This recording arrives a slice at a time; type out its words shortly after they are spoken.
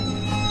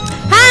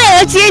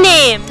what's your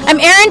name? I'm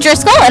Erin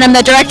Driscoll, and I'm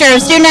the Director of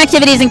Student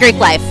Activities and Greek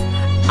Life.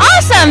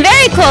 Awesome,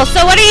 very cool.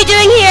 So what are you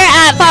doing here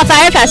at Fall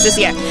Fire Fest this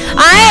year?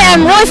 I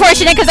am really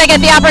fortunate because I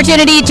get the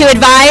opportunity to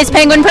advise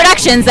Penguin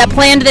Productions that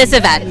planned this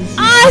event.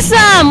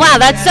 Awesome,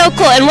 wow, that's so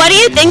cool. And what do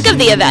you think of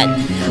the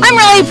event? I'm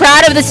really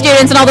proud of the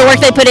students and all the work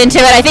they put into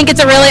it. I think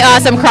it's a really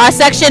awesome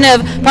cross-section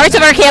of parts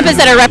of our campus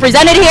that are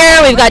represented here.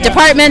 We've got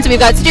departments,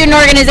 we've got student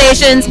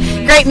organizations,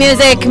 great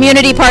music,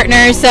 community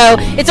partners. So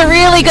it's a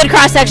really good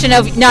cross-section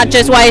of not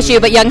just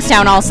YSU, but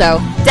Youngstown also.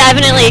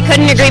 Definitely,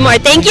 couldn't agree more.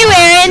 Thank you,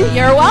 Erin.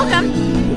 You're welcome.